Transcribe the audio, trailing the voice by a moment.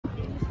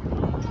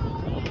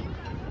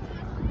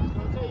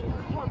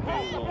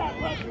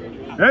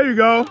There you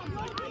go.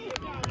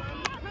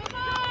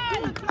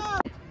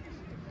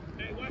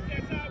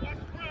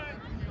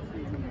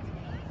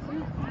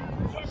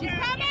 She's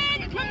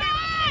coming! Come on!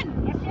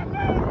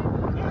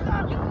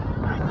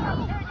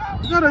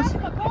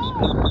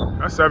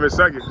 That's 7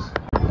 seconds.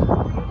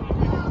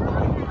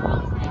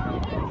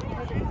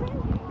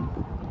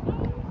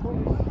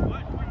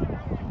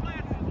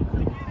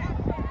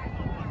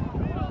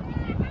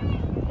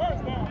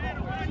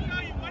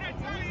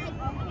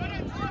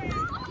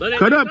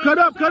 Cut up, cut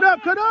up, cut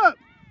up, cut up.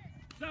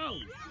 So,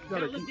 you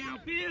gotta look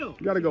downfield.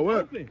 You gotta go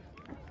up.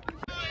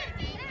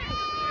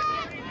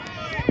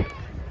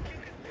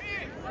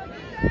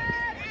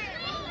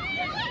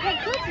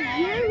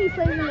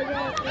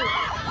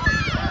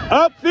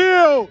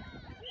 Upfield.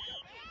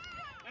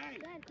 Hey,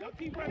 y'all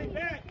keep running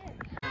back.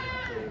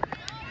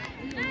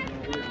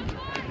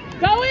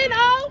 Go in,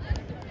 O.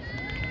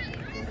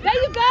 There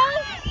you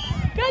go.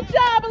 Good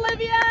job,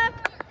 Olivia.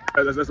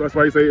 That's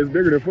why you say it's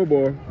bigger than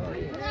football.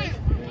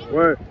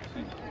 What?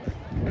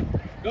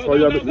 Go, Where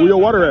your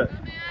water at?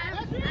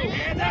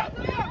 Hands up.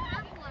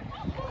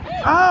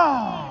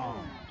 Oh!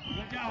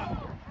 Good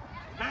job.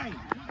 Bang.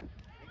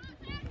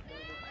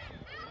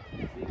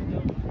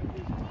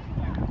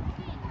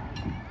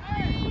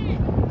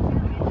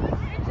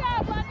 Good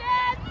job,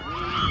 London.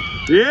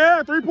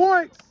 Yeah, 3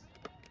 points.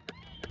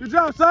 Good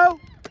job, so.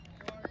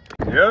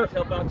 Yep.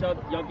 Help out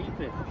y'all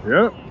defense.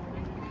 Yep.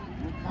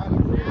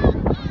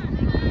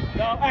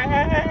 Go,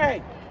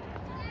 hey.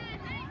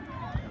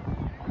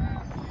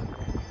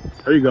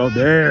 There you go.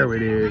 There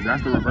it is.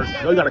 That's the reverse.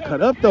 Oh, you gotta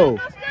cut up though.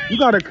 You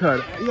gotta cut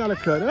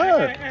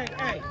up.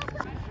 Hey.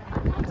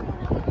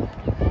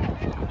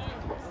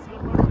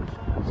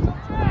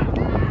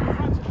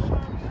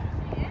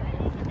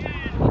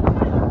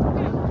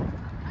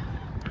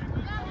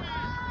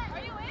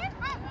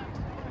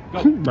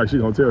 Like she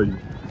gonna tell you.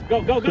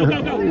 Go. Ooh. Go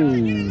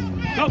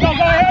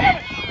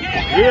ahead.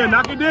 Yeah,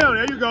 knock it down.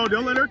 There you go.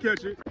 Don't let her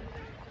catch it.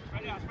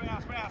 Spread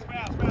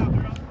out,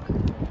 girl.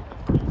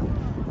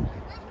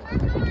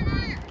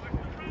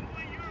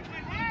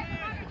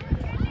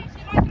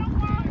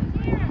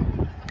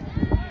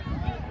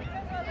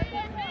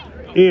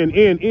 In.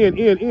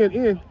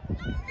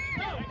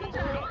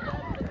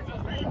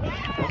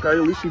 Okay,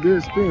 at least she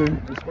did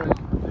spin.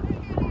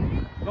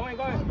 Go in.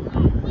 Go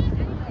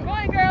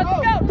in, girls.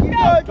 Let's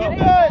go. Keep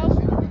good.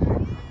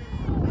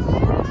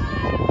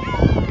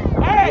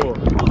 Hey,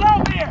 who's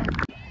over there?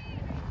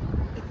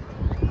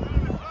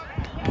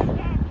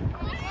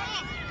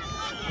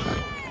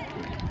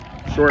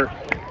 Short.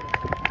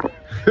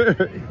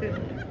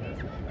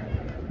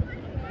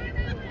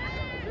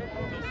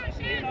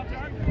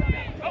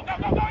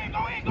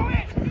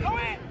 Go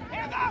in.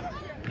 Hands up.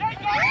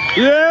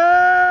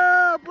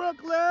 Yeah,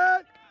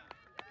 Brooklyn.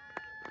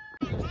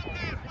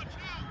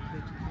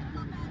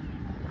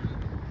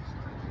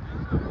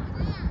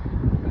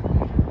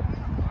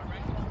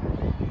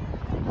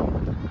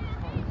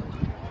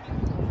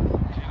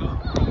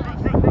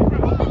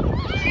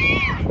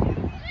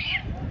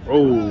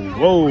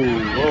 Whoa.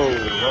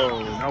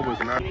 That was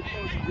not.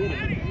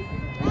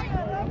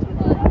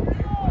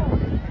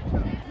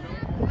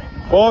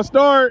 False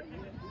start.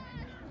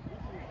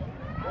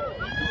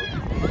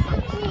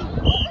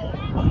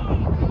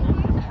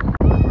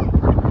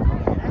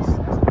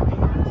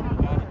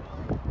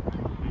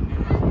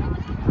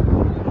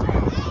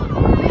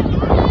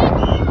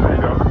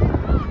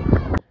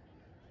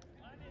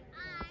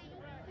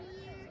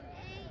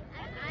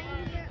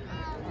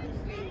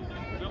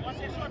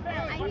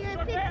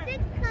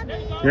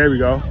 There we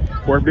go.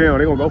 4th down.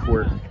 They're going to go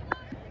for it.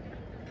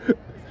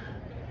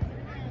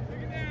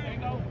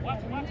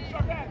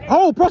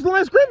 Oh, cross the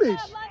line scrimmage.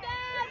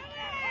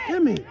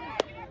 Give me.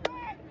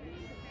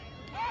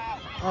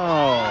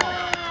 Oh.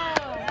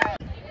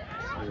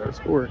 They got to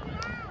score it.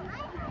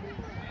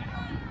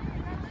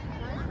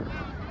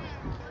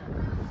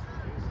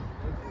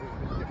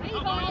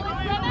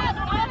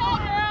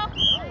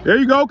 There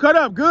you go. Cut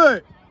up.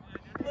 Good.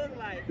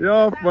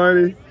 Y'all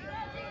funny.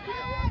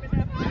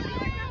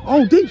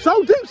 Oh, deep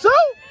so.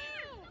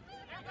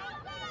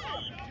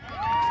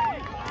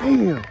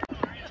 Damn.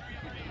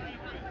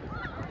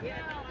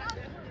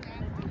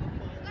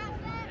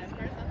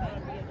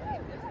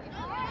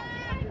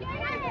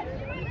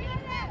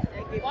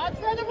 Watch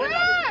for the rush.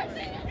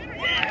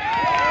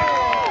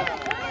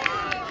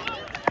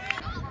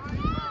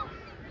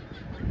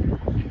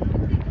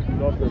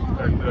 Off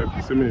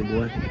the cement,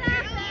 boy.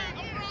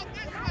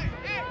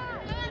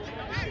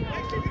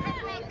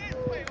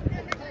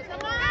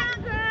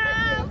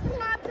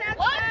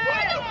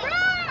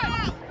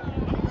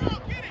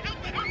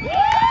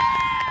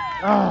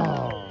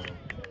 Oh.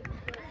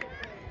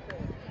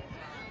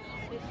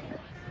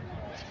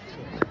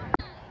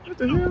 What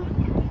the hell?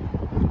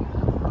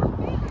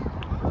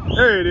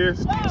 There it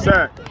is.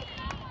 Sack.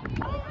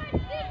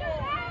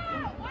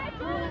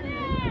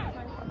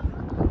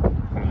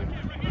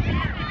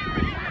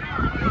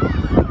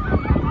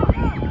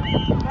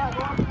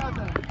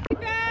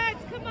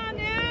 Come on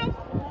now.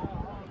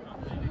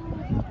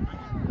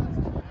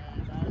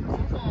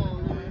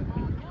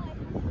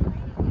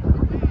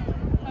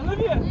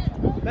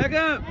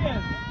 Back up.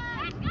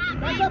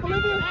 Back up,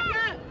 Olivia. Back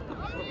up.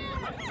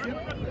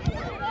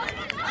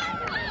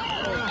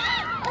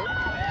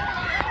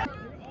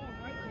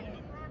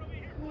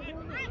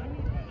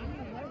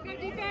 Good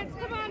defense.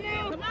 Come on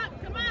now. Come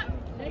up. Come up.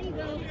 There you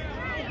go.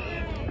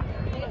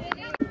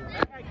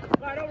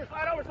 Slide over,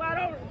 slide over, slide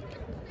over.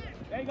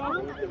 There you go.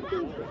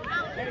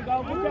 There you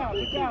go.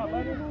 Good job,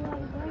 buddy.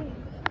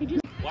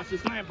 Watch the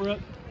slant, Brooke.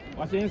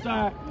 Watch the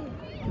inside.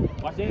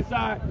 Watch the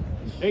inside.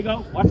 There you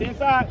go. Watch the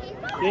inside.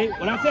 See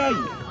what I tell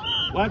you.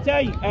 What I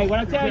tell you. Hey, what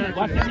I tell you.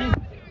 Watch that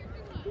inside.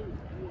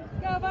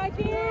 Go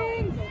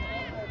Vikings.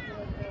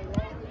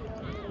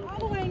 All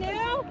the way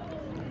now.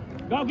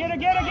 Go, get her,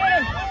 get her, get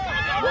her.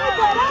 Go,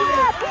 go,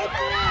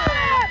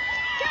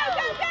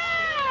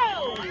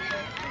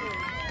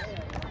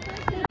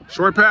 go!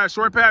 Short pass,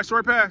 short pass,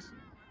 short pass.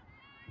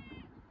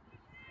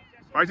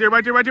 Right there,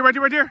 right there, right there, right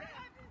there, right there.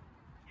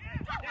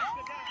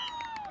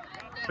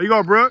 There you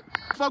go, Brooke.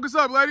 Focus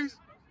up, ladies.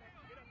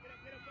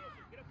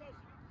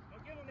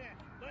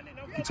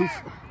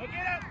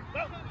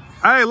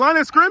 Hey, line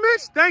of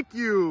scrimmage? Thank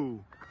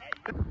you.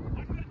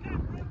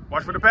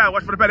 Watch for the pass,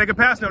 watch for the pass. They can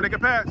pass now, they can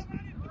pass.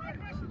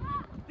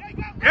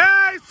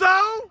 Hey,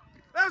 so?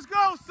 Let's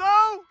go,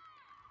 so?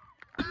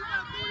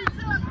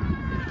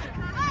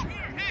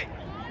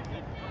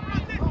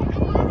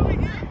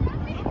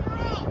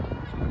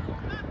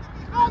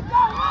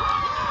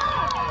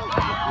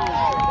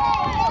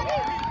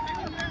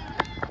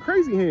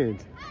 Crazy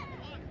hands.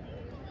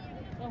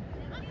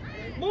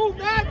 Move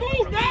that,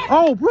 move that.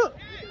 Oh, Brooke.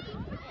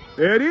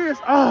 There it is.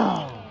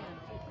 Oh.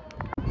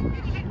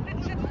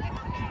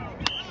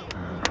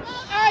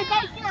 Hey,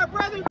 go for it,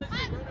 brother.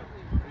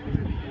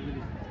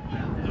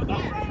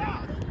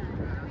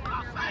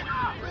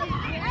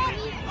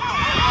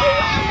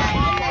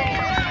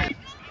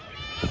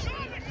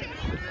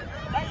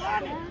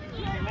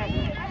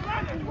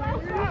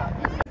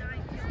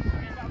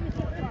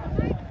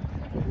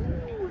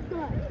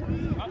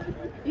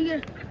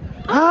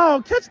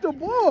 Oh, catch the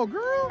ball,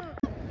 girl.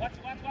 Watch,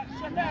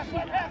 shut down,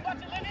 watch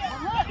it, Olivia.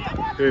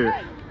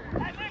 Yeah.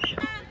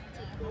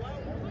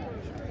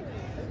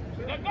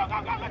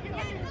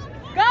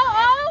 Go,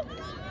 O!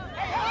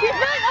 She's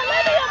like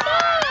Olivia,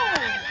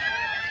 move!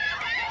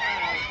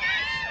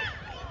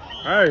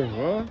 Hey,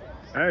 well,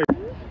 hey.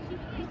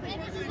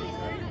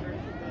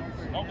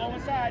 Don't go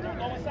inside, don't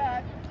go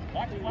inside.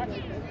 Watch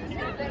it.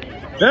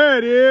 There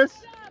it is.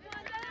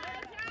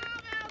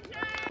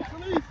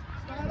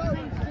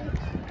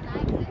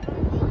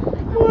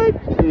 What?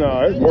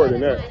 No, it's more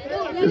than that.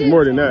 It's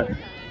more than that.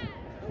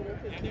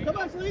 Come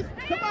on, Felice.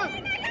 Come on.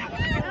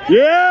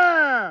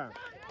 Yeah.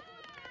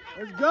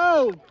 Let's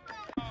go.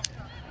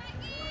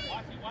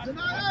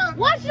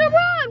 Watch the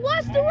run!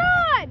 Watch the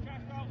run!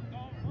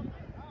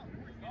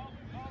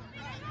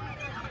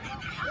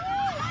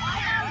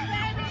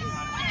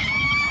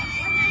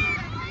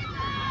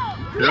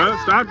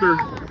 Yeah, stop her.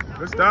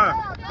 Let's stop.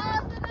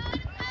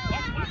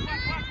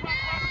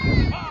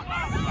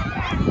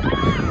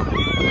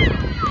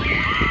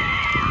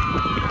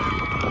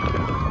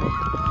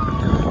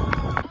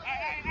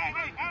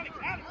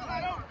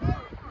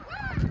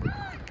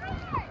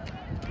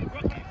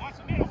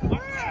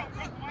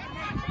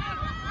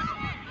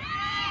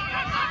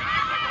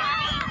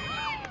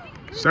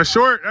 That's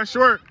short. That's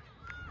short.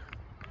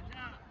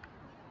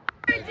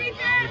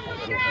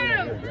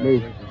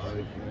 Move.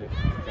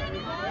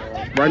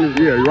 Right in,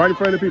 yeah, right in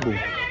front of the people.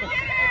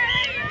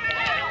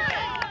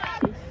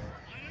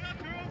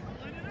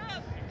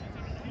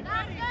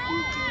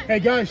 Hey,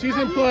 guys, she's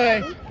in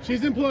play.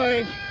 She's in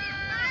play.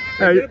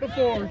 Hey, did it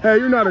before. Hey,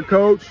 you're not a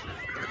coach.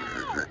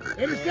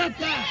 Intercept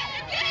that.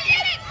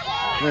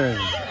 Man.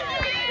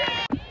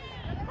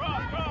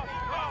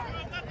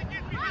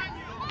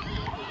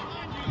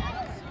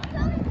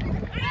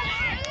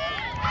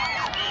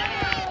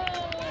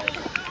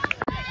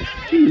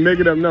 You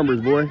making up numbers,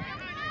 boy.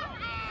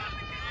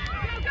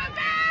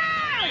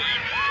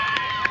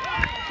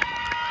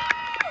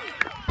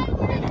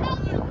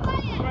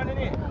 Running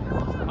in.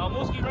 Oh,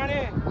 Mooski, run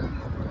in.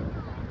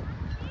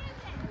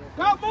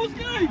 Go,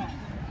 Mooski!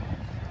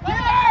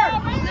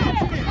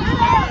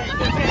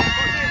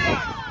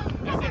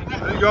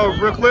 There you go,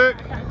 Brooklyn.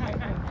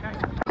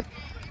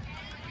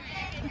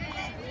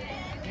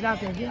 Get out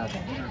there, get out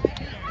there, get out there.